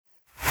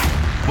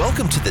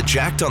Welcome to the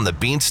Jacked on the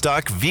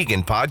Beanstalk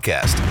Vegan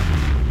Podcast.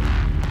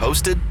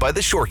 Hosted by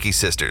the Shorkey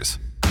Sisters.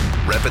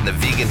 Repping the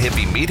vegan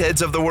hippie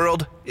meatheads of the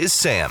world is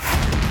Sam,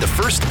 the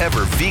first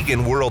ever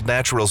vegan World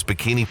Naturals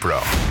bikini pro,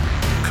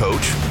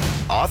 coach,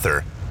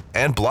 author,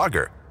 and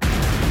blogger,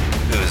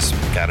 who's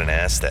got an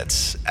ass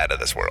that's out of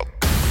this world.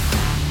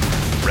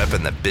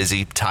 Repping the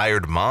busy,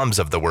 tired moms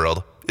of the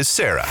world is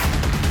Sarah,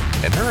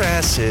 and her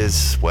ass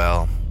is,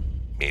 well,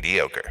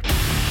 mediocre.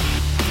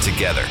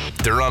 Together,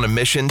 they're on a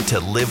mission to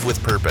live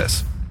with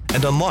purpose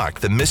and unlock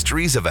the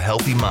mysteries of a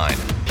healthy mind,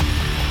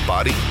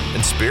 body,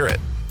 and spirit.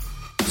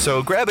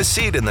 So grab a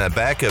seat in the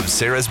back of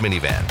Sarah's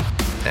minivan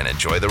and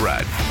enjoy the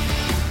ride.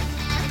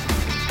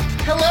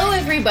 Hello,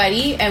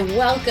 everybody, and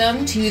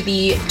welcome to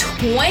the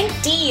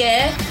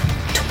 20th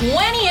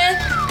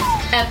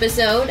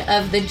episode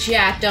of the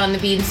Jacked on the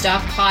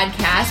Beanstalk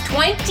podcast.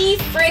 20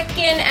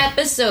 frickin'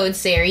 episodes,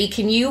 Sari.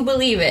 Can you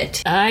believe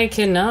it? I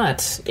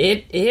cannot.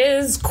 It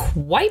is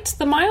quite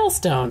the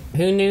milestone.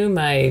 Who knew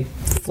my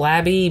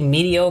flabby,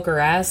 mediocre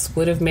ass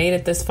would have made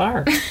it this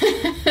far?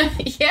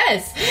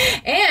 Yes.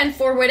 And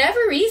for whatever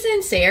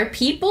reason, Sarah,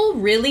 people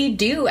really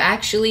do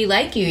actually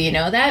like you. You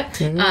know that?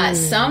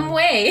 Some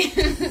way,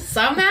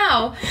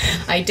 somehow,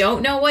 I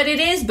don't know what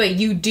it is, but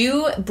you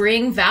do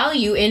bring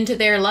value into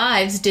their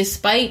lives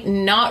despite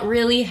not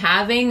really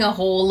having a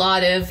whole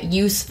lot of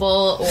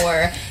useful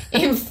or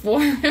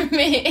information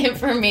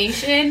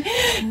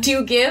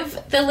to give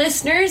the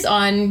listeners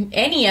on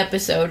any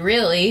episode,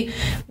 really.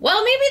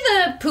 Well, maybe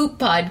the poop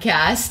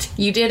podcast.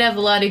 You did have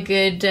a lot of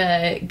good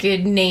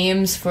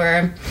names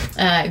for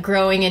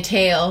growing a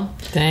tail.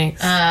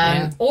 Thanks.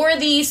 Or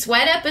the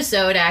sweat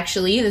episode,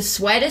 actually, the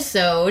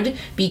sweat-isode,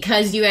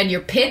 because you had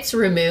your pits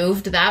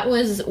removed. That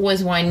was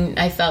one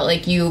I felt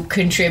like you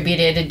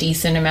contributed a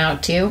decent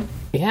amount to.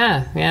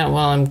 Yeah. Well,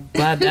 I'm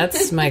glad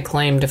that's my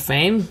claim to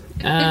fame.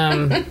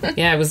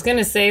 I was going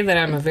to say that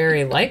I'm a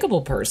very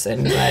likable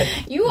person, but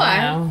you are.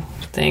 Now,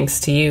 thanks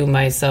to you,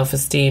 my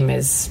self-esteem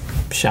is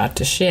shot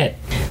to shit.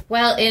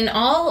 Well, in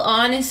all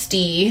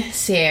honesty,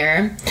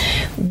 Sarah,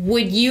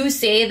 would you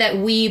say that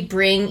we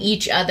bring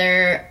each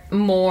other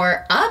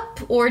more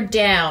up or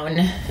down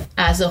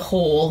as a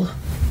whole,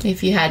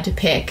 if you had to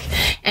pick?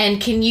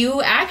 And can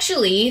you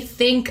actually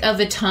think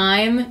of a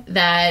time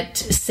that,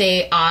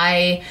 say,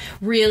 I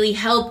really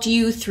helped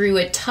you through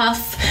a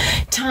tough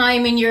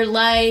time in your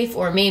life,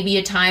 or maybe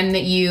a time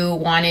that you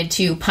wanted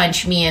to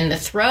punch me in the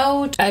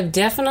throat? I've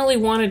definitely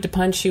wanted to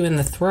punch you in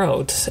the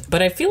throat,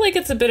 but I feel like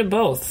it's a bit of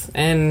both.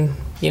 And,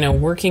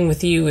 working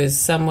with you is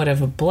somewhat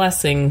of a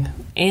blessing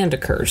and a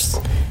curse.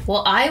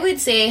 Well, I would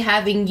say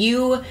having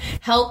you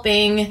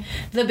helping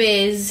the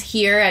biz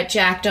here at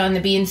Jacked on the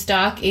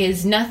Beanstalk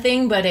is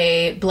nothing but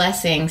a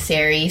blessing,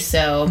 Sari.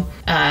 So,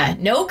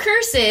 no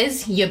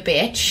curses, you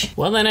bitch.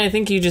 Well, then I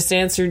think you just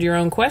answered your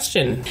own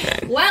question.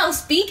 Well,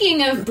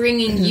 speaking of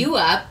bringing you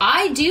up,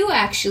 I do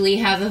actually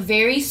have a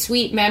very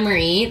sweet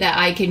memory that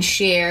I can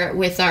share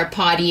with our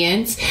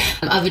audience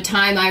of a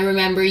time I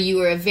remember you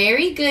were a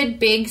very good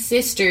big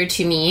sister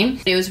to me.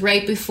 It was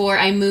right before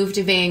I moved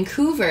to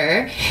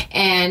Vancouver,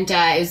 and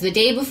it was the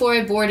day before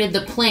I boarded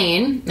the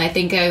plane. I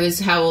think I was,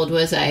 how old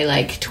was I?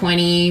 Like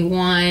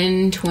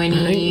 21,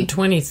 20...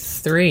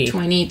 23.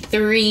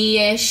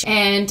 23-ish.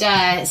 And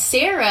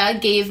Sarah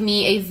gave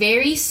me a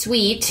very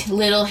sweet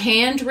little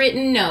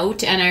handwritten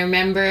note, and I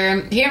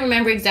can't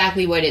remember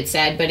exactly what it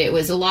said, but it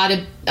was a lot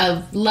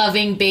of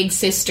loving big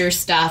sister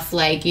stuff,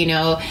 like,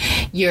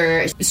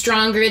 you're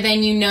stronger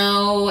than you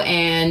know,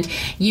 and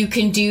you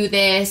can do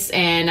this,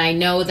 and I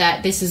know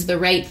that this is the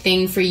right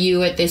thing for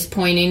you at this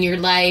point in your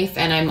life,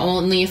 and I'm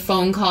only a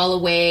phone call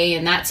away,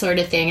 and that sort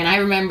of thing. And I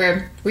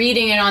remember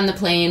reading it on the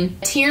plane,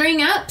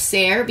 tearing up,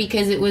 Sarah,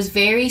 because it was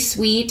very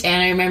sweet,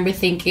 and I remember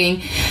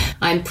thinking,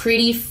 I'm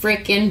pretty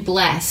frickin'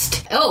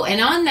 blessed. Oh,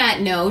 and on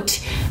that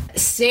note,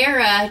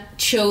 Sarah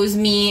chose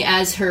me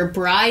as her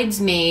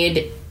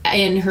bridesmaid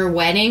in her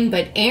wedding,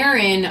 but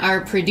Aaron,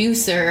 our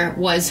producer,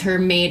 was her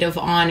maid of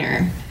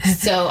honor.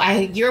 So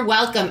you're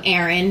welcome,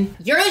 Aaron.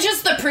 You're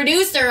just the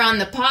producer on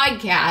the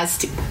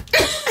podcast.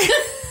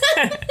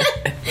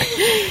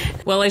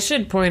 Well, I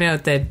should point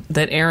out that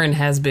Aaron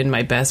has been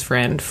my best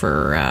friend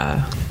for,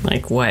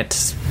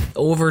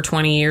 over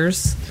 20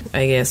 years?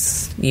 I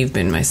guess you've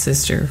been my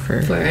sister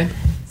for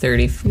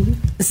 30.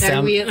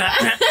 Are we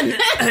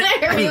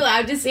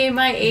allowed to say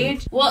my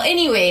age? Well,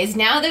 anyways,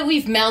 now that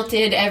we've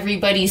melted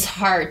everybody's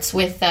hearts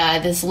with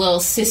this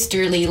little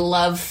sisterly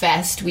love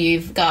fest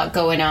we've got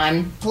going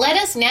on, let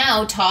us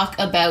now talk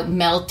about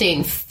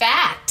melting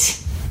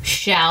fat,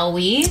 shall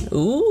we?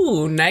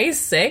 Ooh, nice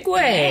segue.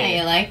 Yeah,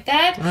 you like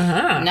that?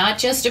 Uh-huh. Not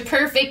just a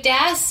perfect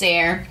ass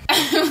there.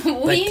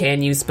 But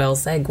can you spell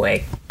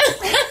segue?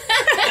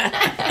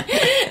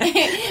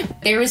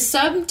 There was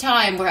some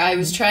time where I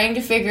was trying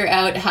to figure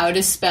out how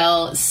to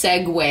spell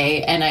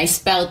Segway, and I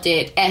spelt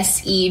it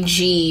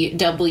Segway.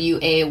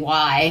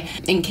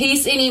 In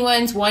case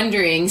anyone's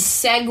wondering,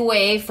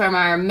 Segway from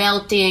our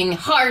melting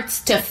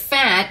hearts to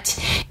fat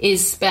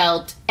is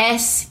spelled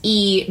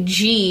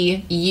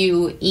Segue.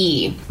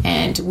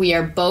 And we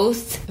are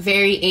both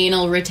very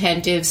anal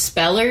retentive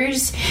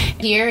spellers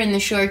here in the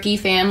Shorkey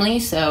family,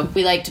 so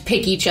we like to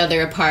pick each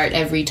other apart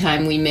every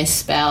time we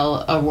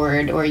misspell a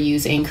word or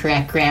use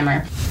incorrect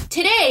grammar.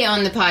 Today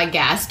on the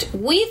podcast,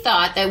 we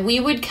thought that we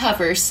would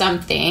cover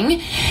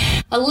something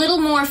a little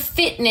more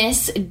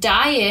fitness,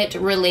 diet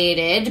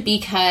related,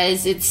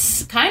 because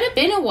it's kind of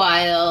been a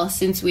while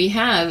since we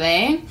have,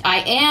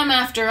 I am,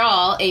 after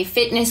all, a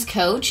fitness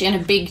coach and a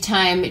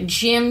big-time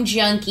gym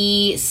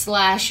junkie /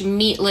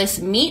 meatless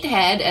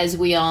meathead, as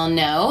we all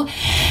know.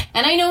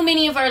 And I know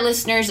many of our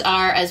listeners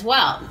are as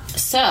well.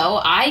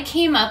 So I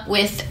came up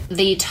with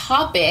the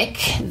topic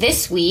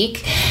this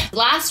week.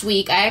 Last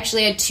week, I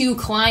actually had 2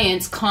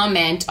 clients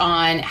comment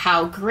on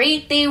how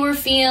great they were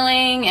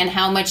feeling and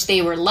how much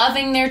they were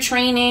loving their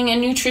training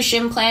and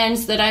nutrition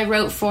plans that I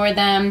wrote for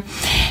them.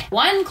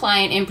 One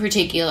client in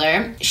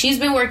particular, she's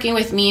been working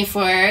with me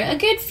for a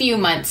good few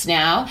months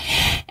now,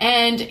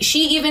 and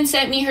she even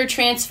sent me her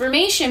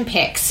transformation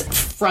pics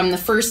from the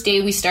first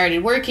day we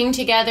started working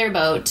together,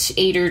 about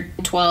 8 or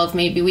 12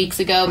 maybe weeks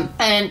ago,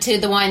 and to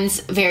the ones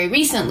very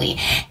recently.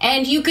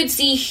 And you could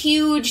see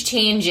huge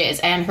changes,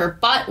 and her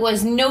butt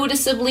was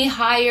noticeably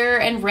higher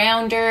and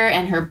rounder,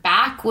 and her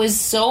back was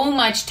so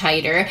much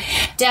tighter.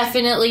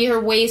 Definitely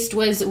her waist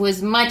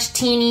was much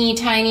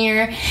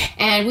tinier,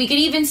 and we could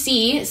even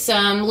see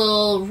some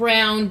little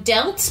round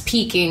delts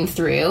peeking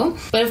through.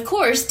 But of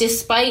course,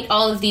 despite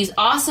all of these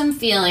awesome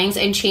feelings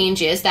and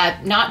changes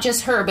that not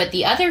just her but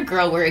the other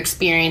girl were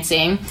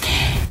experiencing,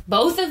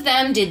 both of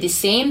them did the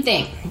same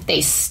thing.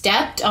 They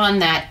stepped on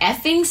that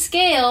effing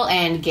scale,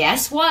 and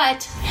guess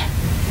what?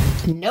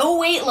 No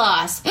weight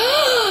loss.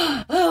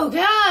 Oh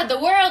God, the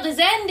world has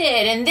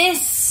ended. And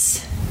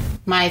this,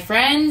 my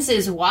friends,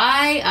 is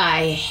why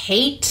I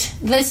hate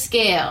the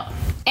scale.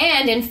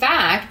 And in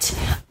fact,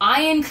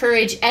 I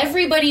encourage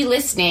everybody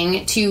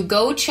listening to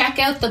go check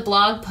out the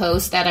blog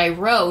post that I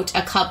wrote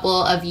a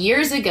couple of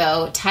years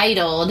ago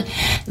titled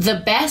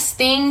 "The Best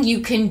Thing You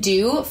Can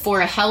Do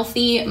for a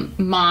Healthy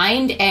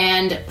Mind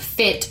and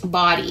Fit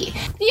Body."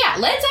 Yeah,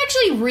 let's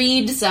actually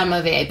read some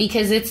of it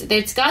because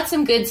it's got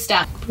some good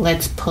stuff.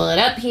 Let's pull it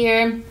up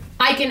here.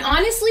 I can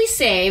honestly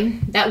say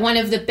that one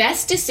of the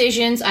best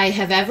decisions I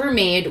have ever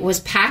made was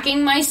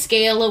packing my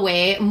scale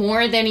away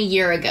more than a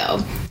year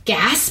ago.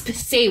 Gasp,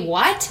 say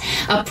what?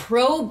 A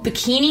pro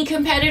bikini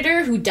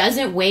competitor who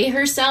doesn't weigh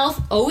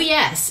herself? Oh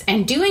yes,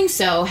 and doing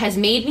so has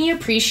made me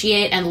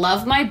appreciate and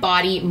love my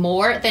body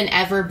more than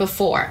ever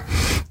before.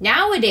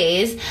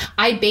 Nowadays,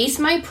 I base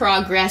my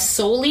progress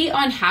solely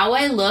on how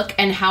I look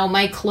and how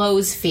my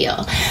clothes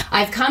feel.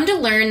 I've come to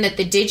learn that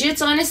the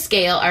digits on a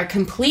scale are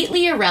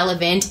completely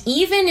irrelevant,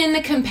 even in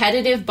the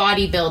competitive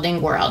bodybuilding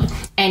world.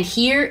 And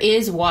here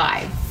is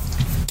why.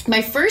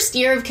 My first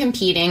year of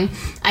competing,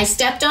 I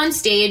stepped on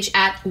stage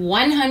at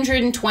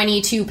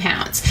 122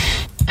 pounds.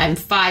 I'm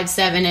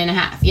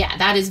 5'7.5". Yeah,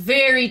 that is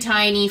very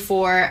tiny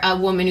for a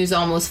woman who's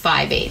almost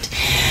 5'8".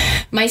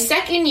 My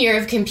second year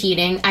of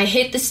competing, I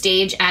hit the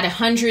stage at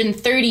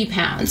 130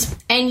 pounds.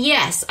 And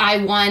yes, I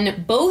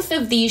won both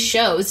of these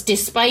shows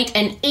despite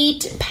an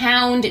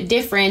 8-pound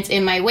difference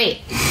in my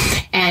weight.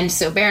 And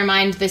so bear in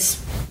mind,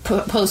 this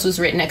post was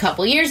written a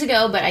couple years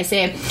ago, but I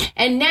say,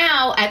 and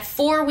now at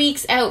 4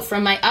 weeks out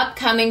from my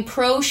upcoming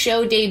pro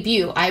show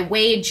debut, I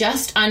weigh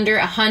just under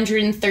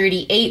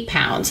 138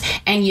 pounds.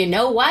 And you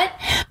know what?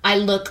 I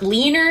look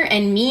leaner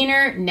and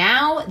meaner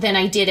now than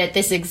I did at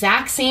this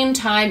exact same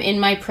time in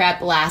my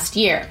prep last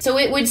year. So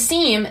it would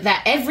seem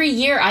that every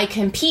year I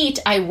compete,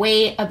 I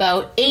weigh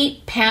about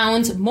 8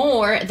 pounds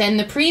more than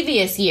the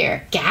previous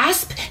year.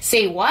 Gasp?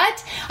 Say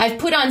what? I've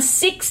put on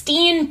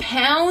 16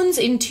 pounds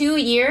in 2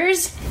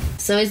 years?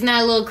 So isn't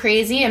that a little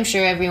crazy? I'm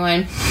sure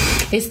everyone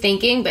is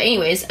thinking. But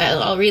anyways,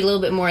 I'll read a little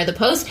bit more of the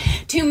post.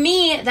 To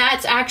me,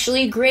 that's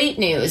actually great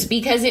news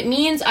because it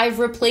means I've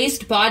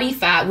replaced body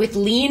fat with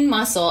lean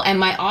muscle and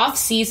my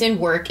off-season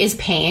work is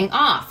paying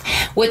off.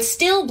 What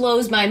still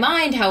blows my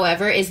mind,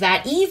 however, is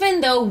that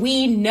even though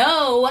we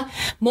know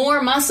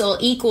more muscle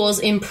equals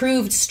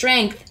improved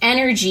strength,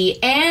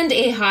 energy, and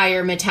a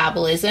higher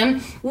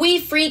metabolism, we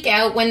freak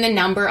out when the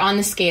number on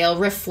the scale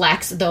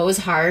reflects those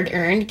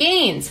hard-earned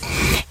gains.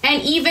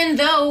 And even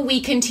though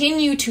we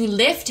continue to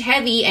lift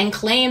heavy and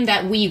claim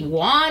that we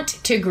want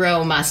to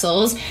grow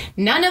muscles,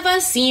 none of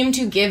us seem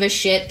to give a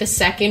shit the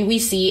second we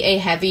see a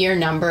heavier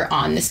number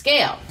on the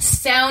scale.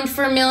 Sound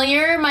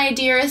familiar, my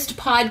dearest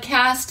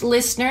podcast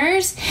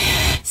listeners?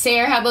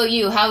 Sarah, how about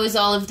you? How is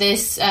all of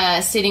this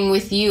sitting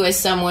with you as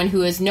someone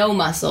who has no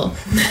muscle?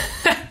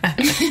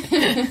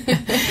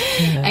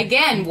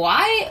 Again,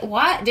 why?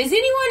 Does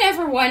anyone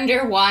ever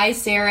wonder why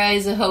Sarah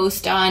is a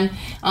host on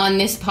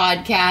this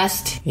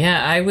podcast?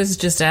 Yeah, I was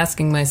just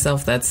asking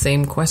myself that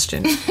same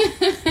question.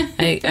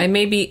 I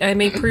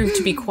may prove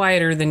to be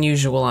quieter than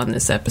usual on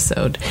this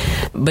episode.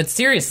 But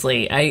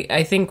seriously,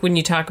 I think when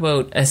you talk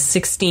about a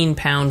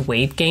 16-pound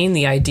weight gain,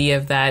 the idea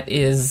of that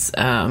is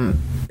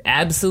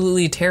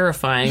absolutely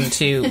terrifying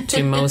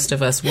to most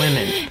of us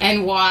women.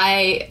 And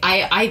why,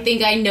 I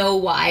think I know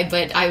why,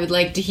 but I would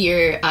like to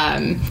hear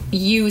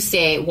you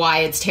say why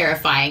it's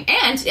terrifying.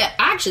 And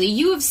actually,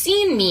 you have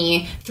seen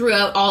me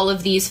throughout all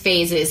of these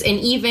phases and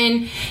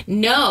even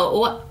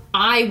know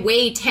I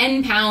weigh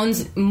 10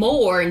 pounds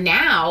more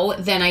now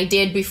than I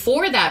did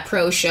before that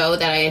pro show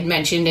that I had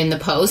mentioned in the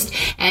post.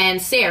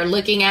 And Sarah,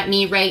 looking at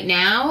me right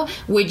now,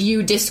 would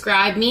you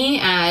describe me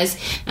as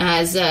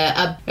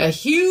a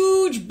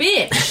huge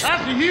bitch?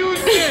 That's a huge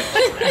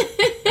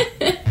bitch!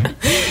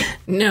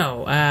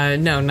 No,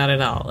 not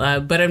at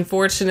all. But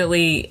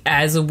unfortunately,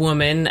 as a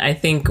woman, I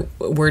think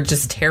we're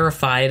just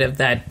terrified of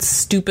that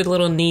stupid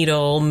little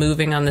needle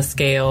moving on the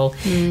scale.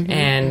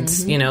 And,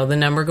 you know, the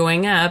number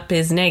going up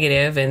is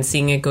negative and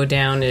seeing it go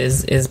down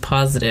is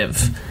positive.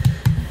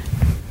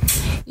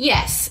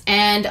 Yes,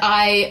 and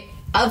I,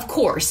 of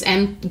course,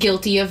 am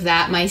guilty of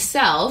that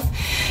myself.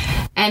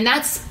 And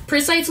that's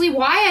precisely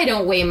why I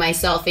don't weigh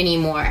myself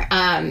anymore.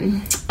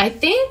 I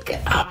think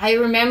I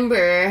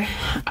remember,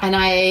 and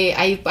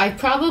I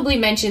probably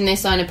mentioned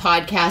this on a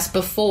podcast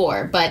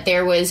before, but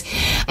there was,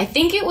 I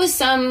think it was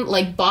some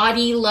like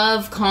body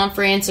love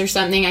conference or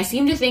something. I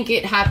seem to think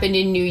it happened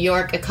in New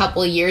York a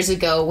couple of years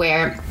ago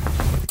where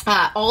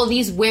all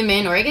these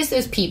women, or I guess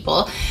those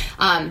people,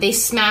 they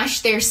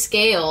smashed their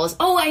scales.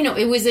 Oh, I know.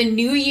 It was a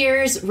New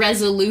Year's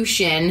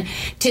resolution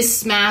to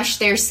smash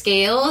their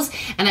scales.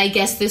 And I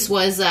guess this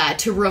was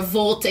to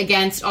revolt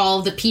against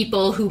all the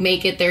people who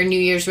make it their New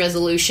Year's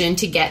resolution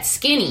to get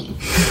skinny,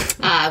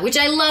 which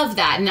I love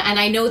that. And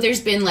I know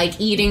there's been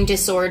like eating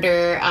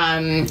disorder,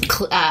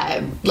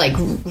 like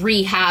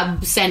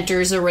rehab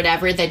centers or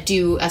whatever that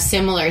do a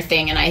similar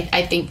thing. And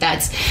I think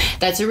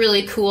that's a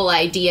really cool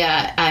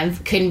idea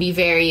and can be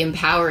very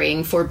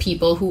empowering for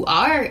people who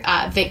are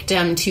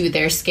victim to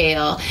their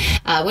scale.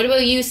 What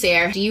about you,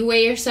 Sarah? Do you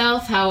weigh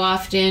yourself? How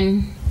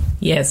often?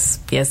 Yes,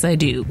 I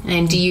do.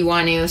 And do you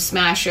want to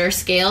smash our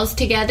scales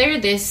together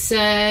this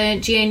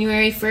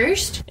January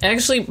 1st?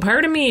 Actually,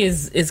 part of me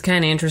is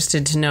kind of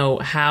interested to know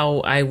how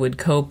I would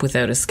cope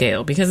without a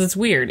scale, because it's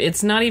weird.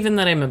 It's not even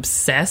that I'm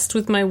obsessed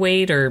with my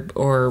weight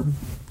or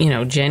you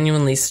know,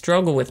 genuinely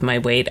struggle with my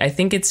weight. I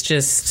think it's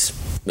just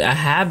a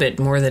habit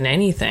more than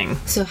anything.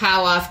 So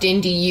how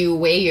often do you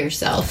weigh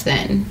yourself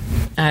then?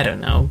 I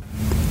don't know.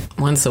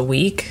 Once a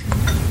week?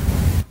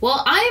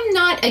 Well, I'm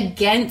not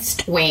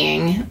against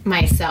weighing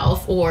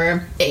myself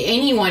or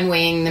anyone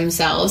weighing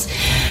themselves.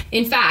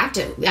 In fact,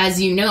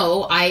 as you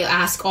know, I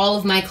ask all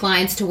of my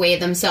clients to weigh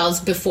themselves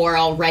before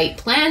I'll write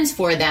plans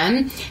for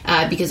them,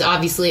 because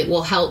obviously it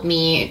will help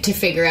me to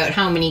figure out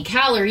how many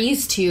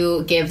calories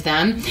to give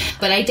them.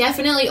 But I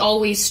definitely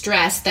always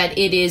stress that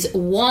it is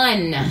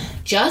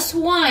just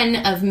one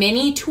of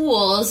many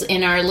tools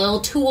in our little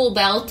tool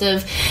belt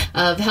of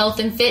health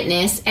and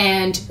fitness,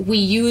 and we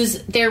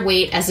use their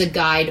weight as a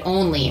guide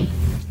only.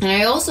 And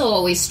I also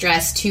always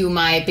stress to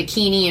my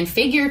bikini and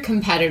figure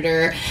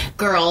competitor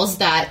girls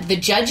that the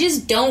judges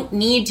don't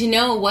need to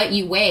know what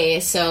you weigh.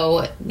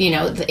 So, you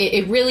know,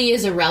 it really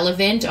is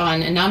irrelevant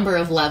on a number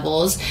of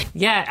levels.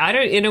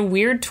 Yeah, in a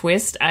weird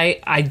twist,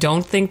 I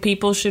don't think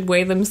people should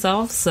weigh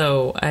themselves.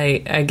 So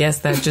I guess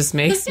that just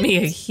makes me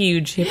a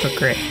huge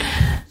hypocrite.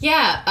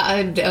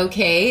 Yeah,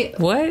 okay.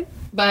 What?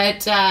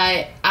 But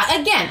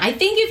again, I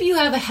think if you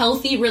have a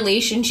healthy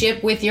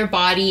relationship with your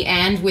body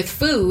and with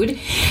food,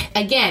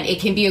 again, it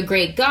can be a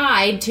great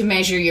guide to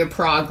measure your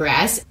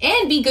progress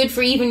and be good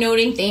for even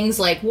noting things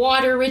like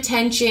water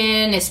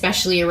retention,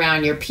 especially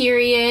around your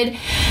period.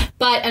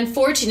 But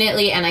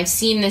unfortunately, and I've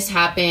seen this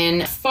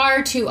happen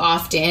far too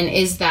often,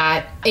 is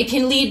that it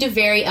can lead to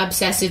very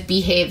obsessive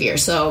behavior.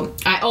 So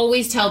I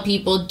always tell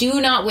people,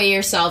 do not weigh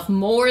yourself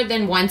more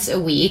than once a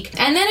week.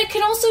 And then it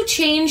can also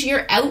change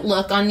your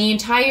outlook on the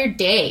entire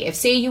day. If,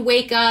 say, you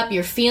wake up,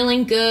 you're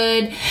feeling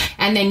good,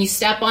 and then you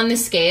step on the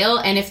scale,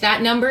 and if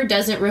that number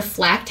doesn't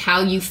reflect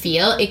how you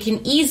feel, it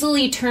can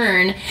easily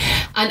turn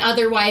an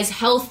otherwise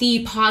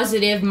healthy,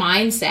 positive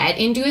mindset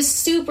into a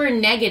super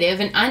negative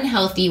and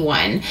unhealthy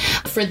one.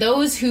 For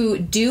those who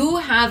do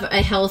have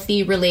a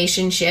healthy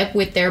relationship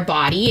with their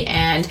body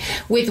and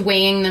with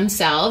weighing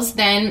themselves,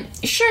 then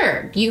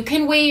sure, you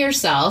can weigh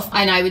yourself.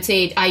 And I would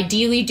say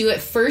ideally do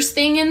it first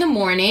thing in the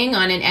morning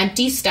on an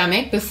empty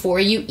stomach before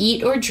you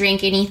eat or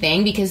drink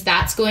anything, because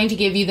that's going to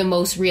give you the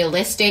most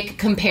realistic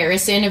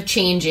comparison of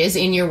changes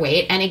in your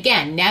weight. And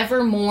again,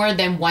 never more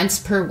than once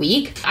per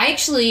week. I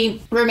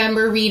actually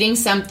remember reading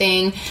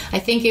something, I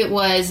think it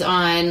was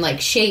on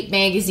like Shape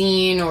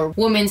magazine or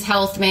Women's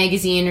Health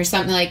magazine or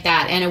something like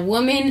that, and a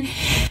woman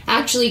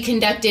actually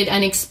conducted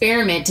an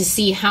experiment to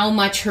see how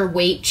much her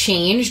weight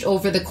changed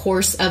over the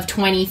course of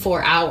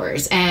 24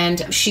 hours.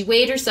 And she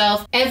weighed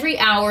herself every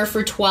hour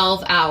for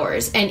 12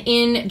 hours. And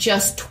in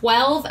just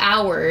 12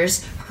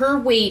 hours, her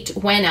weight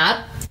went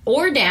up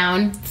or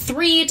down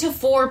 3 to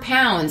 4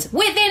 pounds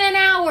within an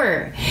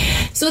hour.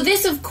 So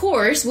this, of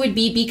course, would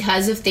be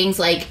because of things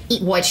like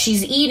what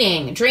she's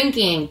eating,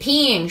 drinking,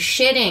 peeing,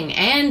 shitting,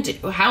 and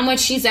how much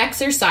she's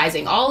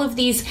exercising. All of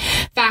these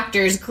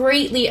factors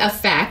greatly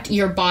affect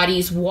your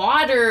body's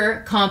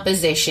water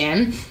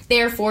composition,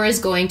 therefore is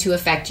going to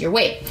affect your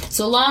weight.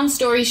 So long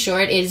story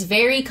short, it is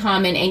very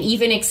common and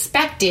even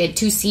expected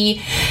to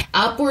see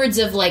upwards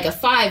of like a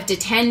 5 to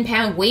 10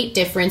 pound weight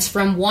difference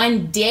from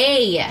one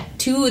day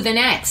to the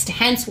next.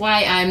 Hence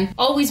why I'm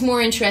always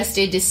more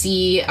interested to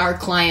see our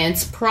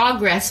clients'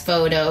 progress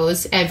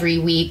photos every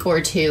week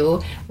or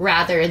two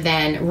rather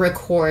than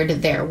record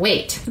their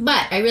weight.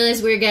 But I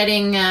realize we're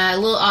getting a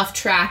little off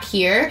track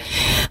here.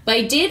 But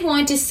I did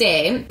want to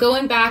say,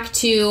 going back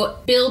to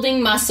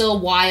building muscle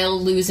while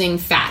losing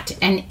fat,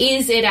 and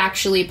is it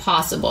actually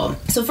possible?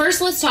 So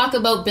first, let's talk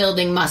about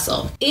building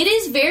muscle. It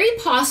is very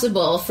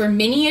possible for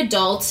many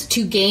adults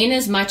to gain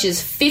as much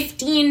as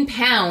 15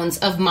 pounds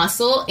of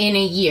muscle in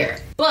a year.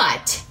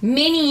 But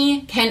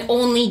many can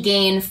only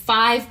gain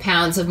 5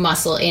 pounds of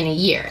muscle in a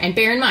year. And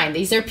bear in mind,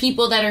 these are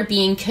people that are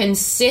being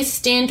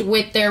consistent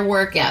with their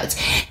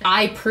workouts.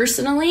 I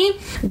personally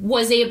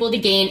was able to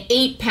gain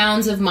 8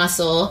 pounds of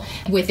muscle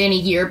within a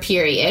year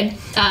period.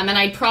 And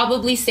I'd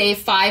probably say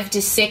 5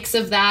 to 6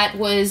 of that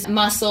was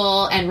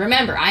muscle. And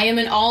remember, I am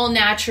an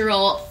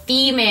all-natural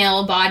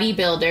female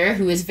bodybuilder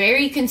who is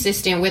very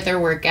consistent with her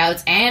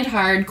workouts and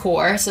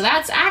hardcore. So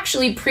that's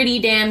actually pretty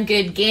damn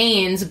good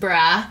gains,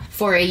 bruh,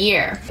 for a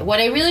year. What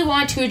I really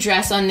want to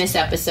address on this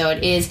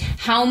episode is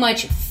how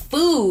much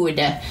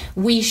food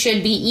we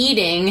should be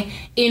eating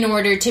in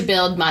order to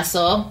build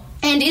muscle.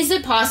 And is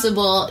it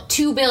possible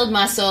to build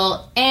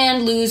muscle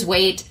and lose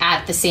weight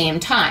at the same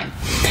time?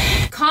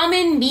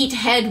 Common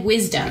meathead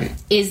wisdom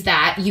is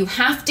that you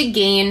have to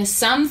gain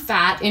some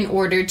fat in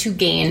order to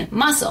gain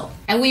muscle.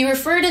 And we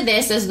refer to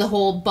this as the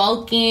whole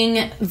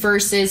bulking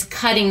versus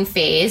cutting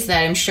phase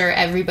that I'm sure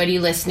everybody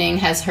listening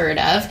has heard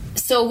of.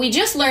 So we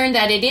just learned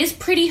that it is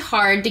pretty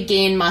hard to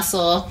gain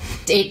muscle.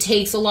 It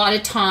takes a lot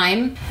of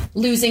time.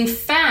 Losing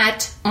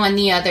fat, on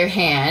the other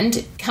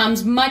hand,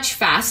 comes much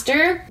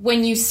faster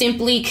when you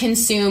simply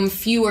consume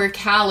fewer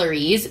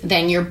calories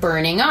than you're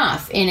burning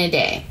off in a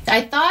day.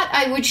 I thought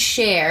I would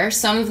share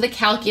some of the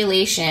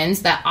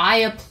calculations that I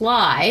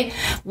apply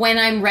when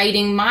I'm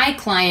writing my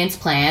clients'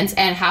 plans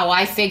and how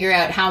I figure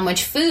out how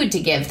much food to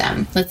give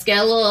them. Let's get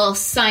a little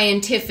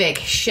scientific,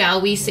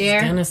 shall we, Sarah?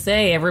 I was gonna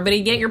say,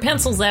 everybody get your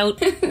pencils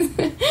out.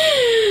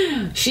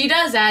 She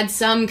does add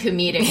some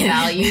comedic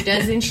value,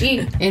 doesn't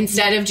she?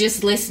 Instead of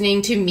just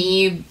listening to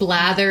me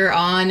blather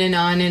on and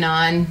on and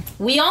on.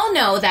 We all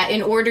know that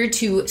in order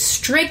to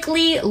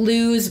strictly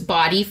lose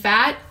body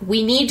fat,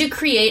 we need to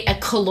create a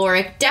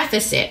caloric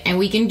deficit. And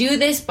we can do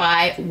this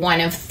by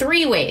one of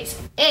 3 ways.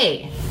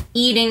 A,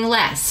 eating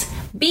less.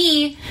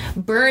 B,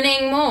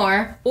 burning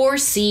more. Or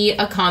C,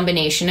 a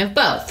combination of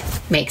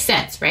both. Makes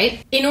sense,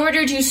 right? In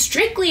order to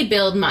strictly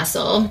build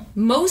muscle,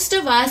 most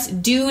of us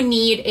do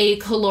need a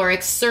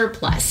caloric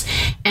surplus.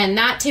 And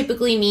that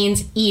typically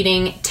means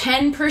eating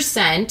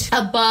 10%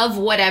 above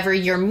whatever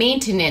your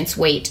maintenance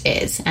weight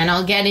is. And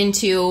I'll get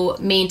into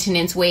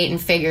maintenance weight and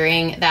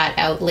figuring that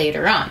out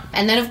later on.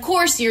 And then, of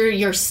course,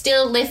 you're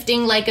still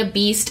lifting like a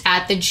beast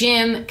at the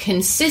gym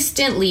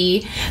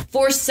consistently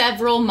for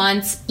several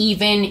months,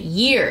 even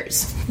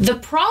years. The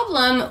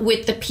problem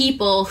with the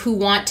people who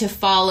want to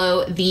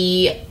follow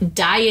the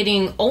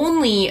dieting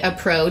only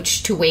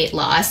approach to weight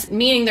loss,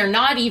 meaning they're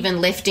not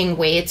even lifting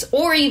weights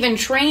or even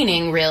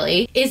training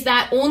really, is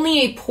that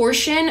only a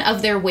portion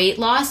of their weight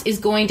loss is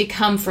going to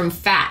come from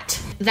fat.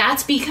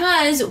 That's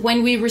because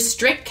when we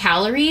restrict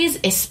calories,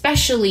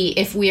 especially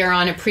if we are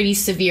on a pretty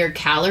severe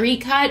calorie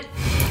cut,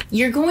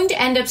 you're going to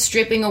end up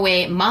stripping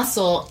away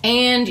muscle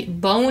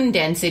and bone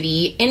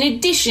density in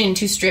addition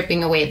to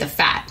stripping away the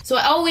fat. So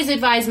I always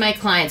advise my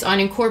clients on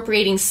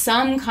incorporating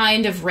some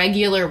kind of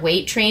regular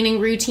weight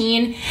training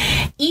routine,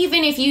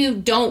 even if you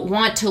don't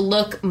want to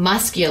look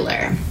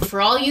muscular.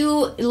 For all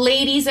you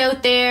ladies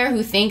out there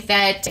who think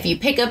that if you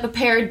pick up a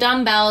pair of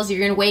dumbbells, you're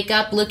going to wake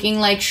up looking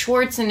like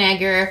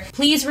Schwarzenegger,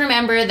 please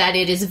remember that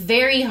it is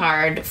very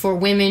hard for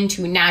women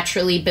to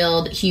naturally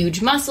build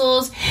huge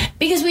muscles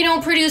because we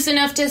don't produce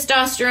enough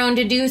testosterone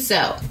to do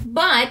so.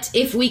 But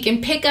if we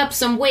can pick up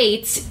some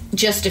weights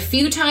just a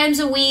few times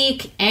a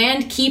week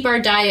and keep our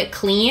diet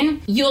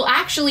clean, you'll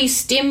actually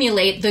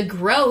stimulate the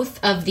growth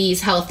of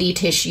these healthy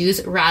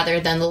tissues rather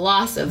than the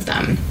loss of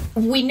them.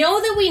 We know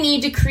that we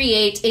need to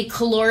create a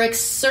caloric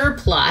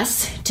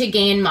surplus to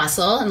gain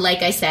muscle. And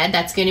like I said,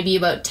 that's going to be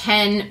about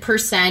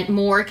 10%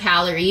 more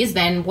calories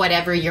than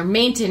whatever your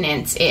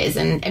maintenance is.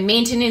 And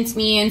maintenance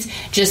means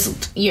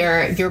just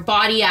your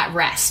body at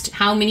rest,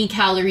 how many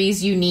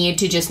calories you need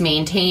to just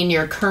maintain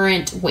your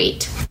current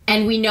weight.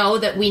 And we know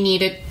that we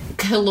need a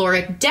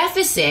caloric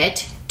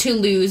deficit to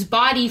lose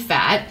body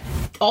fat.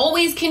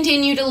 Always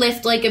continue to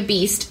lift like a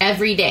beast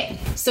every day.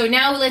 So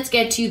now let's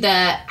get to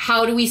the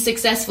how do we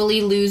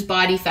successfully lose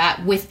body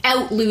fat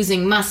without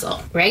losing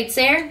muscle, right,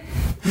 Sarah?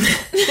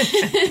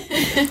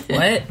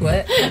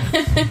 What?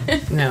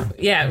 No.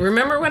 Yeah,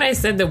 remember when I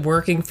said that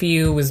working for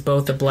you was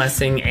both a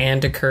blessing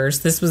and a curse?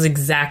 This was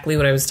exactly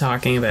what I was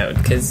talking about,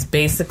 because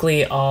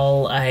basically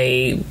all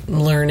I'm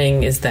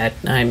learning is that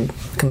I'm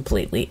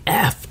completely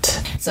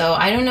effed. So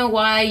I don't know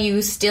why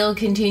you still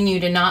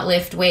continue to not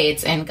lift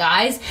weights. And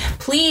guys,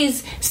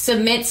 please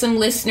submit some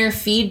listener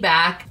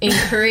feedback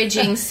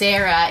encouraging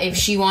Sarah, if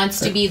she wants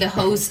to be the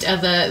host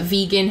of a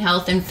vegan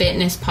health and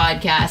fitness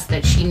podcast,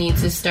 that she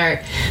needs to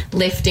start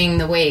lifting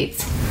the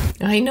weights.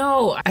 I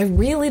know. I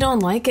really don't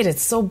like it.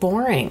 It's so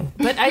boring.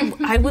 But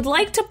I would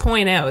like to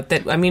point out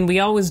that, I mean, we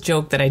always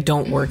joke that I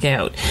don't work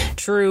out.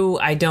 True,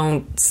 I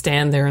don't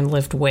stand there and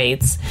lift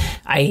weights.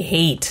 I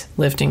hate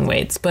lifting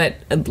weights. But,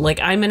 like,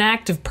 I'm an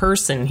active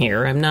person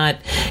here. I'm not,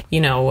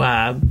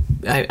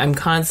 I'm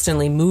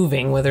constantly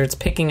moving, whether it's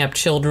picking up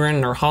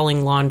children or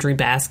hauling laundry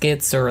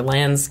baskets or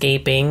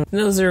landscaping.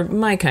 Those are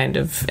my kind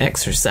of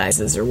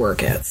exercises or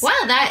workouts. Wow,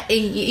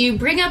 you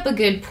bring up a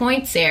good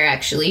point, Sarah,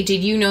 actually.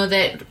 Did you know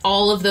that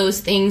all of those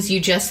things you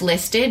just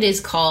listed is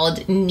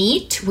called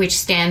NEAT, which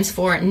stands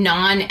for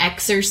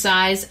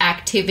Non-Exercise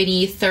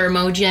Activity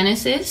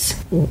Thermogenesis?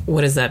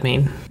 What does that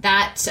mean?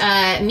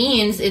 That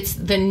means it's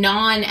the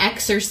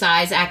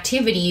non-exercise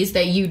activities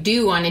that you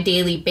do on a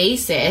daily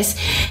basis,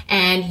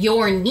 and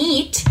your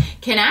NEAT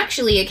can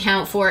actually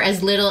account for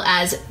as little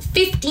as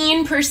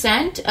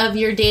 15% of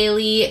your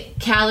daily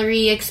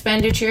calorie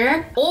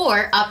expenditure,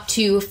 or up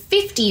to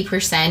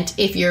 50%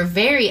 if you're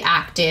very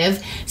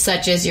active,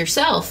 such as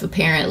yourself,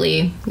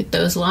 apparently, with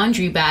those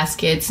laundry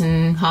baskets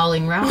and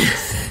hauling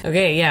rocks.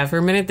 Okay, yeah, for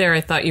a minute there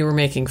I thought you were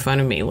making fun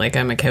of me, like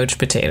I'm a couch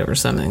potato or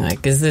something.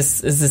 Like, is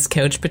this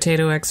couch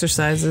potato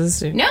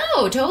exercises? No,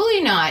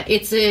 totally not.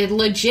 It's a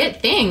legit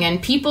thing,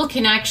 and people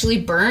can actually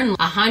burn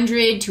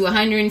 100 to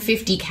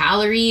 150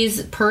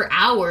 calories per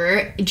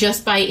hour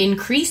just by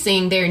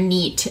increasing their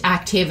NEAT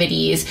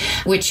activities,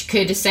 which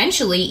could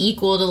essentially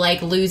equal to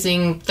like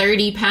losing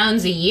 30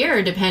 pounds a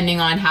year, depending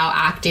on how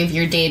active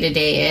your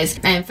day-to-day is.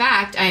 And in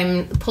fact,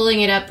 I'm pulling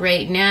it up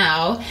right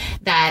now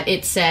that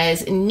it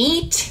says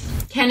NEAT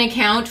can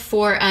account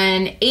for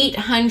an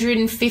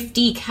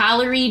 850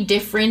 calorie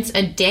difference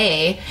a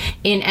day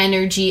in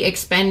energy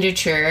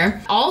expenditure,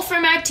 all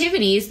from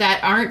activities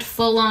that aren't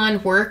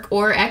full-on work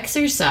or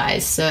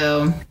exercise.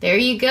 So there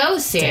you go,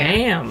 Sarah.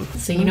 Damn.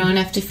 So you don't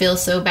have to feel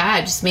so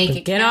bad. Just make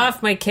it Get count.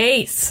 off my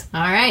case.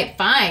 All right,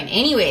 fine.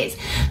 Anyways,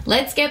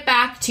 let's get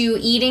back to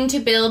eating to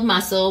build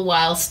muscle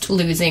whilst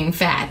losing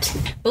fat.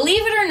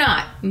 Believe it or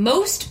not,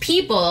 most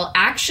people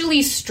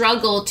actually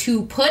struggle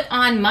to put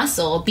on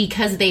muscle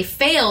because they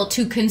fail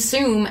to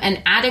consume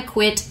an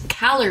adequate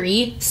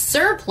calorie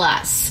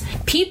surplus.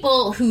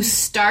 People who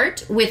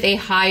start with a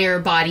higher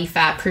body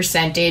fat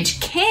percentage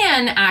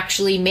can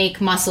actually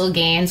make muscle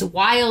gains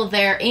while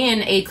they're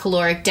in a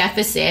caloric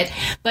deficit,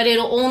 but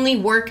it'll only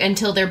work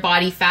until their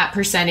body fat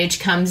percentage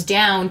comes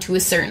down to a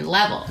certain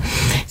level.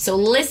 So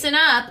listen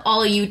up,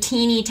 all you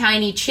teeny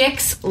tiny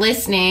chicks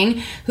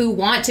listening who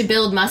want to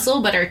build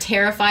muscle but are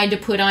terrified to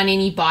put on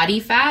any body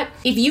fat.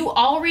 If you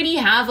already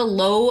have a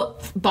low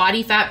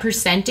body fat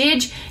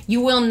percentage, you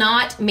will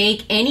not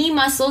make any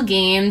muscle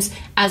gains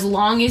as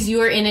long as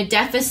you're in a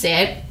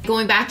deficit.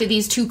 Going back to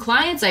these two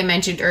clients I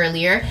mentioned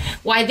earlier,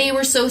 why they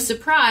were so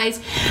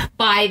surprised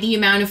by the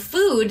amount of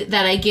food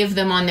that I give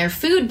them on their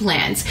food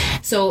plans.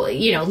 So,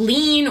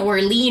 lean or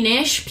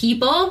leanish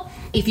people,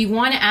 if you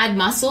want to add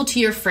muscle to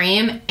your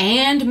frame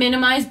and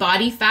minimize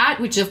body fat,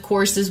 which of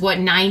course is what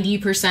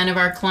 90% of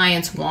our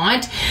clients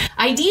want,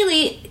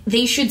 ideally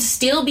they should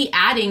still be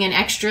adding an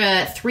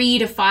extra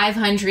 300 to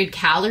 500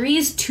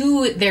 calories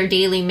to their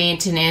daily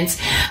maintenance,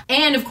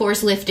 and of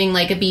course lifting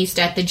like a beast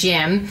at the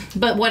gym.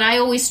 But what I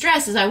always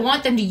stress is I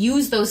want them to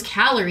use those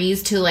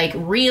calories to like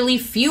really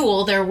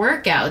fuel their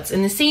workouts.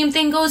 And the same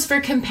thing goes for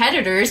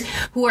competitors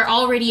who are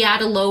already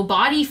at a low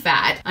body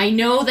fat. I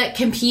know that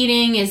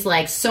competing is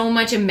like so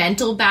much a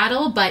mental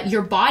battle, but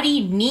your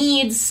body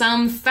needs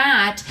some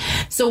fat.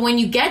 So when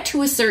you get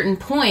to a certain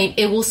point,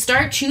 it will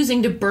start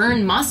choosing to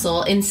burn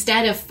muscle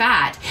instead of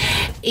fat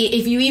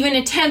if you even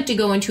attempt to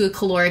go into a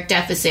caloric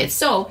deficit.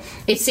 So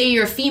if, say,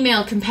 you're a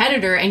female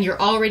competitor and you're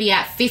already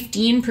at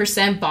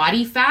 15%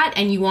 body fat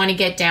and you want to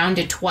get down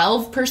to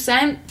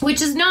 12%,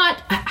 which is not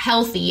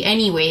healthy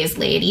anyways,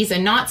 ladies,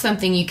 and not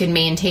something you can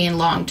maintain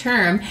long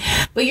term,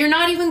 but you're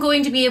not even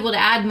going to be able to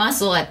add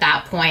muscle at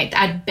that point.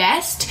 At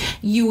best,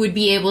 you would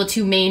be able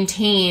to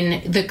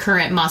maintain the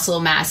current muscle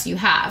mass you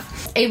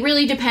have. It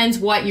really depends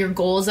what your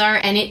goals are,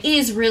 and it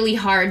is really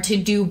hard to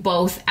do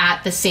both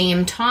at the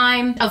same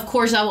time. Of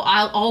course, I'll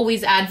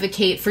always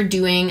advocate for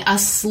doing a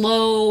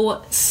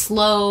slow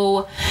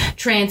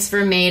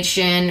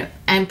transformation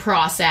and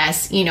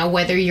process.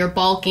 Whether you're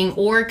bulking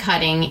or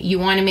cutting, you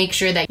want to make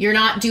sure that you're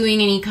not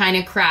doing any kind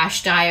of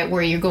crash diet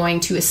where you're going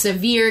to a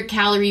severe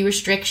calorie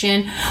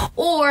restriction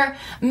or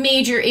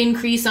major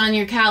increase on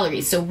your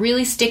calories. So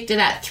really stick to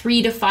that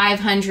 300 to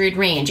 500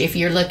 range. If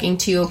you're looking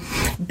to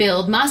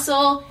build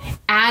muscle,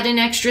 add an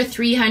extra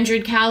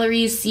 300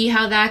 calories, see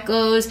how that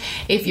goes.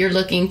 If you're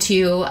looking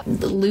to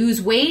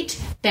lose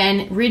weight,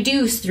 then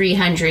reduce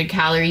 300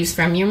 calories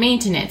from your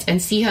maintenance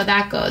and see how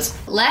that goes.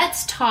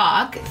 Let's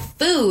talk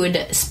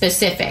food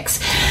specifics.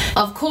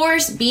 Of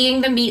course,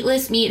 being the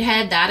meatless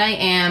meathead that I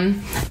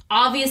am,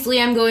 obviously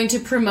I'm going to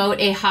promote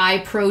a high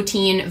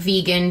protein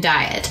vegan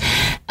diet.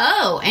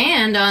 Oh,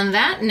 and on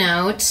that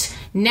note,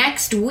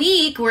 next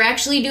week, we're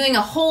actually doing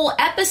a whole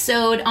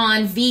episode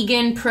on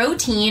vegan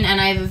protein,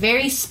 and I have a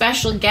very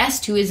special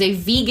guest who is a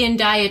vegan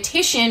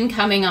dietitian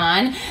coming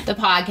on the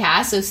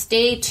podcast, so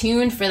stay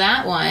tuned for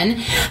that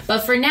one.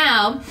 But for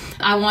now,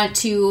 I want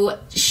to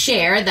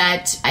share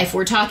that if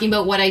we're talking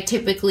about what I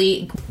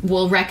typically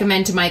will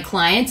recommend to my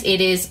clients, it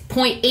is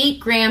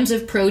 0.8 grams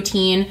of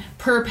protein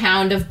per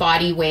pound of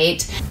body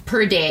weight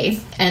per day,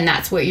 and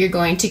that's what you're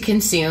going to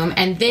consume.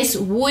 And this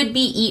would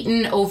be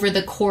eaten over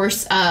the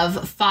course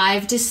of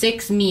 5 to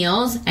 6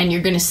 meals, and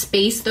you're going to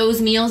space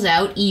those meals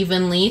out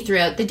evenly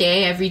throughout the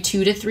day, every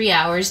 2 to 3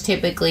 hours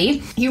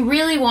typically. You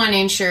really want to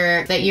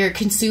ensure that you're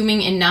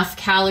consuming enough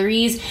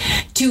calories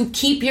to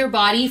keep your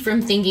body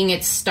from thinking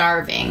it's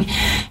starving.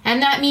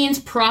 And that means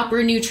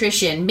proper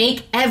nutrition.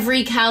 Make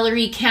every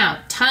calorie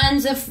count.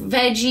 Tons of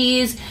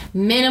veggies,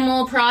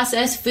 minimal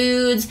processed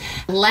foods,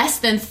 less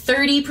than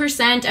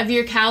 30% of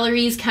your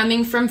calories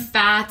coming from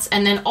fats,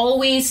 and then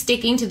always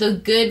sticking to the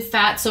good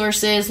fat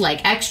sources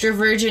like extra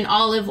virgin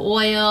olive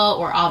oil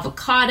or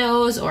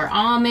avocados or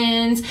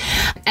almonds,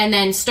 and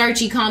then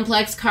starchy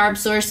complex carb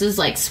sources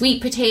like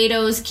sweet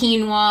potatoes,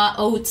 quinoa,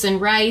 oats, and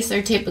rice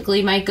are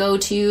typically my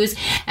go-tos.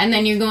 And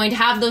then you're going to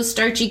have those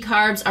starchy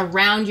carbs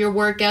around your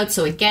workout,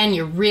 so again,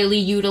 you're really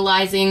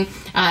utilizing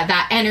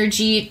that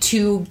energy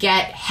to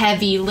get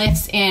heavy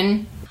lifts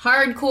in.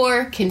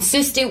 Hardcore,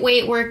 consistent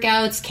weight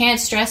workouts,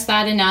 can't stress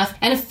that enough.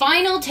 And a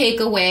final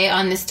takeaway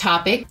on this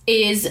topic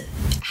is,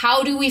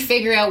 how do we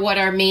figure out what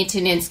our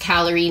maintenance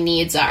calorie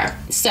needs are?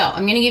 So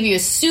I'm going to give you a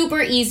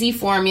super easy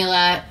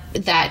formula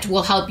that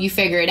will help you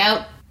figure it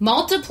out.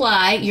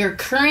 Multiply your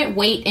current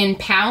weight in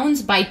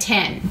pounds by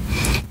 10.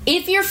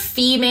 If you're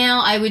female,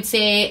 I would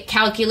say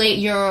calculate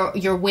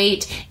your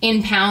weight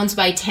in pounds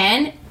by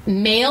 10.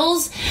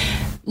 Males,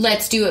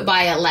 let's do it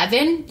by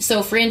 11.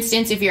 So for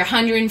instance, if you're a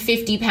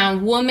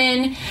 150-pound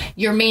woman,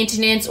 your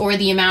maintenance or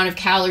the amount of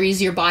calories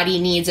your body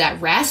needs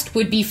at rest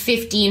would be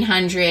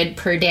 1,500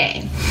 per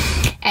day.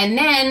 And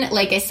then,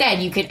 like I said,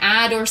 you can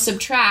add or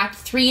subtract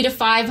 300 to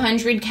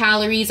 500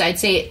 calories. I'd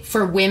say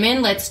for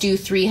women, let's do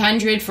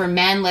 300. For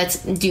men,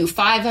 let's do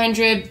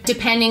 500,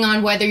 depending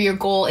on whether your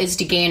goal is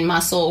to gain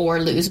muscle or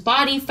lose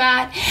body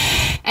fat.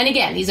 And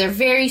again, these are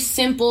very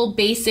simple,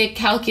 basic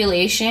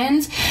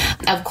calculations.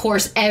 Of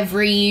course,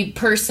 every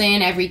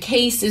person, every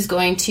case is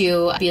going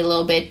to be a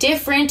little bit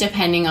different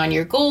depending on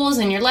your goals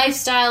and your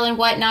lifestyle and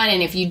whatnot.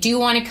 And if you do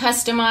want a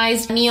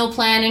customized meal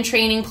plan and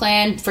training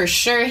plan, for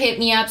sure hit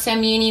me up, send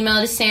me an email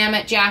to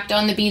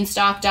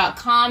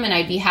sam@jackedonthebeanstalk.com, and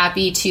I'd be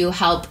happy to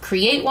help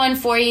create one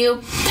for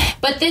you.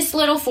 But this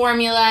little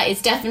formula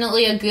is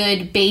definitely a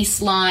good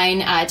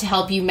baseline to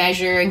help you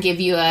measure and give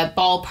you a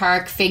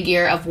ballpark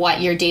figure of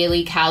what your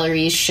daily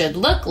calories should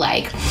look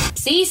like.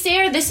 See,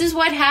 Sarah, this is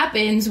what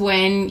happens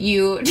when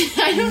you...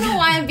 I don't know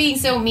why I'm being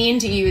so mean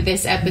to you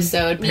this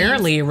episode.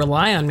 Apparently you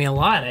rely on me a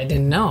lot. I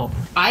didn't know.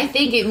 I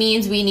think it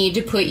means we need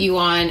to put you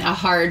on a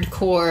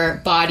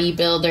hardcore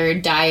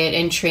bodybuilder diet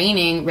and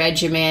training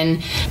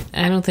regimen.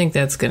 I don't think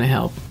that's going to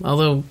help.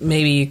 Although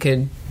maybe you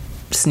could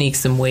sneak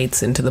some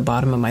weights into the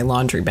bottom of my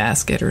laundry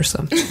basket or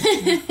something.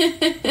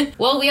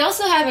 Well, we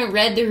also haven't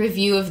read the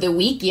review of the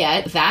week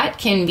yet. That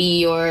can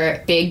be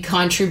your big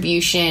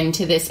contribution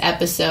to this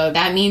episode.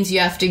 That means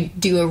you have to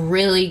do a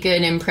really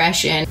good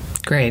impression.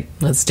 Great,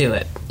 let's do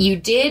it. You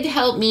did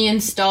help me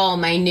install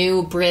my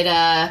new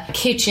Brita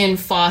kitchen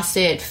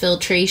faucet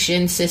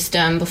filtration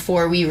system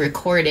before we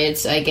recorded,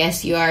 so I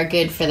guess you are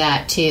good for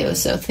that too.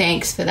 So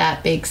thanks for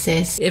that, big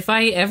sis. If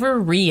I ever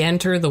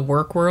re-enter the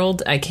work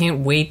world, I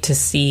can't wait to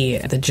see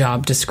the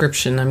job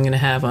description I'm going to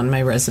have on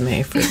my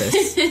resume for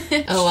this.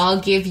 Oh,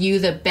 I'll give you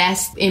the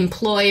best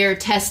employer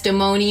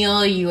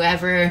testimonial you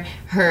ever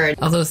heard.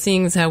 Although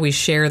seeing as how we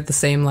shared the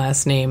same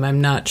last name,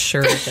 I'm not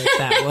sure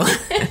that will...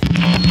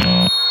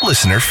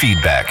 Listener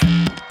feedback.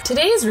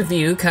 Today's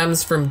review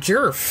comes from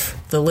Jerf,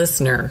 the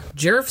listener.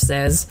 Jerf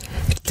says,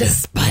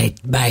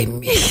 despite my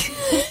meat...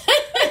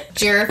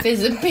 Jerf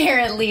is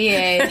apparently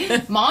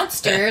a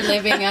monster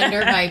living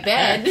under my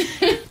bed.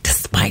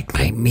 Despite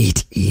my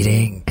meat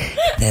eating,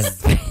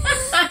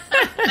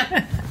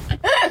 I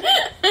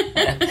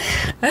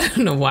don't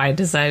know why I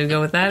decided to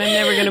go with that. I'm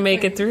never going to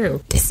make it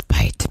through.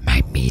 Despite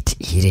my meat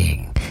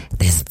eating,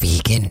 this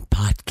vegan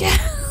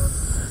podcast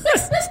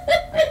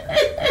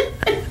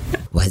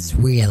was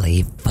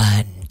really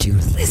fun to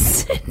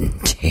listen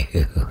to.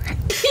 You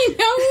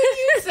know who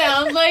you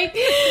sound like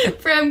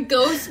from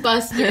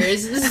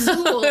Ghostbusters?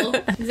 Zool.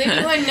 Does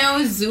anyone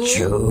know Zool?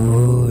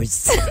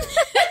 Jews.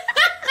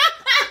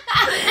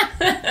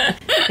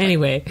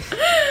 Anyway,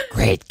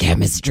 great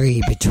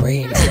chemistry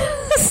between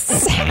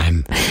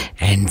Sam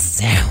and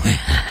Sarah.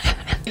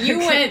 You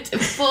went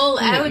full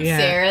out, Yeah.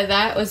 Sarah.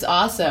 That was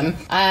awesome.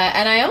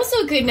 And I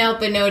also couldn't help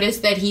but notice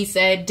that he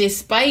said,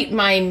 despite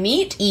my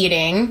meat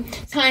eating,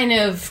 it's kind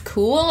of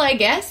cool, I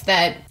guess,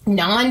 that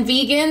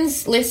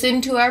non-vegans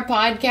listen to our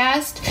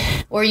podcast.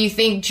 Or you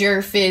think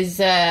Jerf is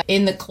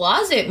in the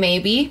closet,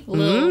 maybe, a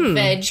little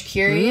veg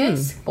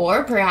curious.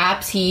 Or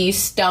perhaps he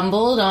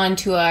stumbled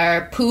onto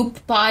our poop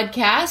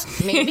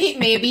podcast.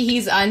 Maybe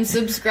he's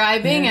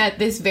unsubscribing at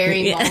this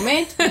very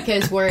moment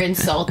because we're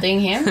insulting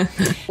him.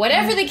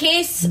 Whatever the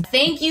case,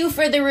 thank you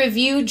for the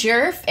review,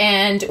 Jerf,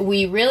 and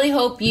we really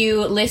hope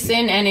you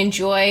listen and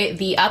enjoy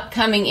the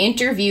upcoming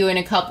interview in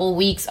a couple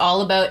weeks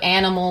all about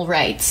animal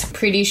rights.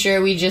 Pretty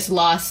sure we just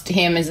lost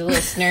him as a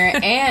listener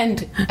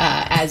and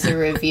as a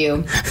review.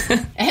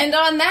 And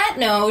on that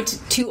note,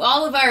 to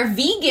all of our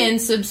vegan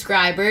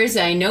subscribers,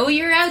 I know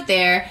you're out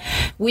there,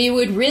 we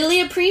would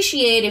really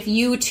appreciate if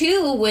you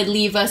too would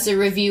leave us a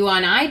review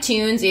on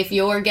iTunes if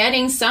you're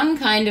getting some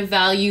kind of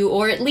value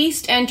or at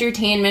least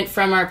entertainment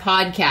from our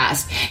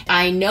podcast.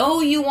 I know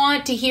you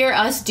want to hear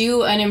us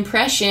do an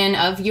impression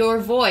of your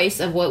voice,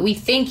 of what we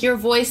think your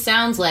voice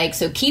sounds like,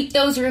 so keep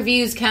those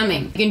reviews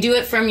coming. You can do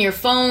it from your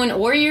phone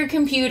or your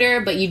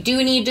computer, but you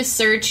do need to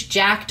search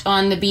Jacked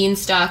on the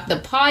Beanstalk, the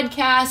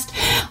podcast,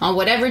 on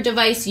whatever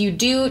device you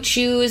do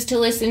choose to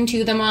listen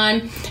to them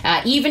on.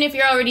 Even if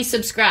you're already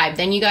subscribed,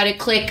 then you got to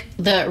click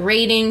the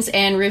ratings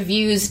and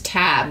reviews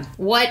tab.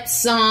 What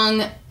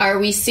song are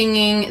we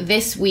singing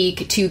this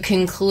week to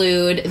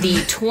conclude the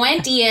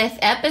 20th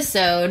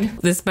episode?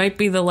 This might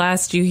be the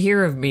last you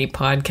hear of me,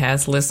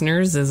 podcast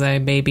listeners, as I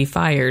may be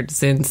fired,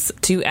 since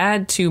to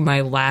add to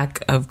my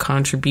lack of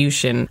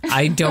contribution,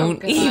 I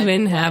don't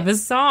even have a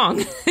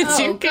song.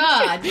 Oh,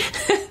 God.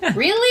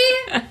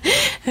 Really?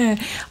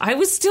 I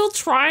was still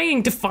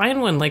trying to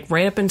find one, like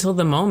right up until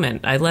the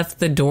moment I left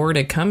the door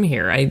to come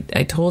here. I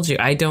told you,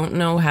 I don't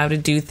know how to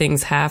do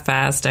things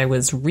half-assed. I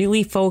was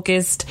really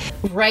focused.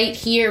 Right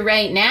Here,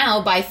 Right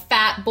Now by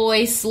Fat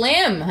Boy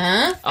Slim,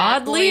 huh?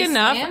 Oddly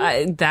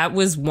enough, that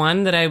was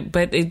one that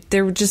but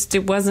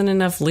it wasn't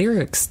enough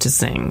lyrics to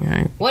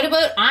sing. What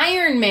about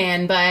Iron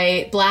Man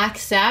by Black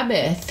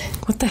Sabbath?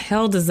 What the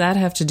hell does that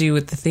have to do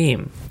with the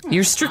theme?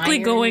 You're strictly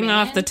Iron going Man?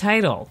 off the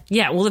title.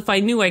 Yeah, well, if I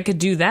knew I could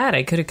do that,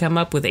 I could have come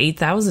up with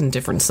 8,000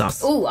 different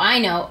songs. Ooh, I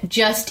know.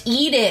 Just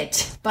Eat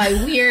It by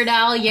Weird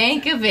Al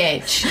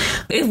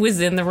Yankovic. It was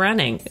in the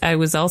running. I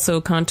was also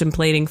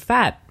contemplating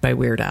Fat by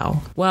Weird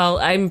Al. Well,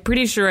 I'm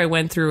pretty sure I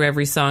went through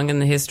every song in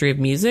the history of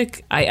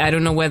music. I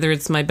don't know whether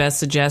it's my best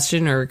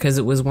suggestion or because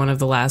it was one of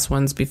the last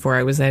ones before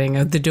I was heading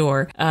out the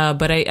door.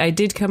 But I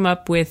did come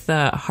up with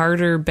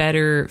Harder,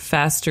 Better,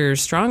 Faster,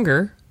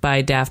 Stronger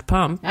by Daft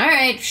Punk. All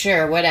right,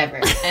 sure, whatever.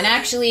 And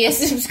actually, a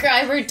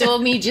subscriber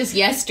told me just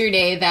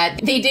yesterday that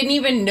they didn't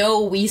even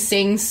know we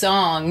sing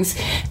songs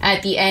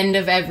at the end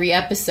of every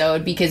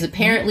episode because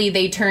apparently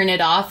they turn it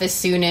off as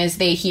soon as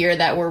they hear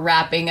that we're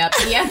wrapping up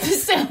the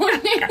episode.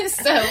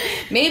 So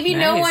maybe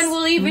no Nice. one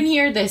will even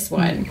hear this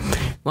one.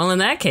 Well, in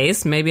that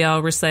case, maybe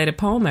I'll recite a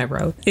poem I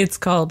wrote. It's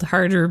called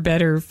Harder,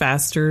 Better,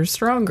 Faster,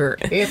 Stronger.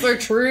 If a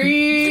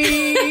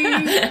tree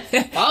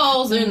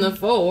falls in the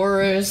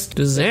forest.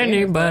 Does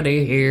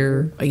anybody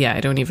hear? Yeah,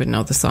 I don't even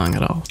know the song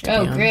at all. to be Oh,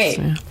 honest. great.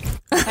 Yeah.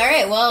 All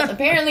right, well,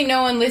 apparently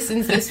no one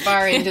listens this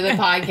far into the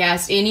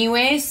podcast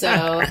anyway,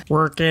 so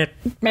Work it,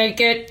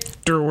 make it.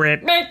 do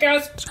it, Make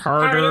us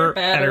harder,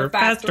 better,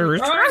 faster,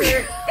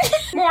 stronger.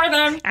 More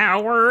than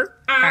Hour,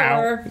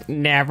 Hour.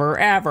 never,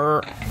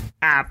 ever,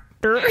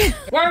 after,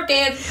 work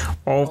it,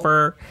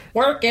 over,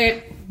 work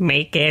it,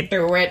 make it,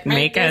 do it,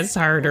 make us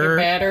harder.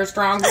 better,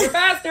 stronger,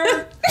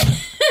 faster.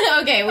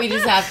 Okay, we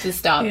just have to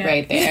stop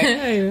right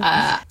there.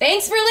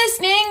 Thanks for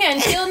listening.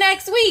 Until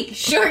next week,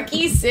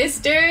 Shorkey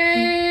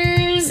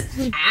Sisters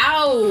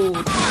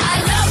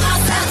out.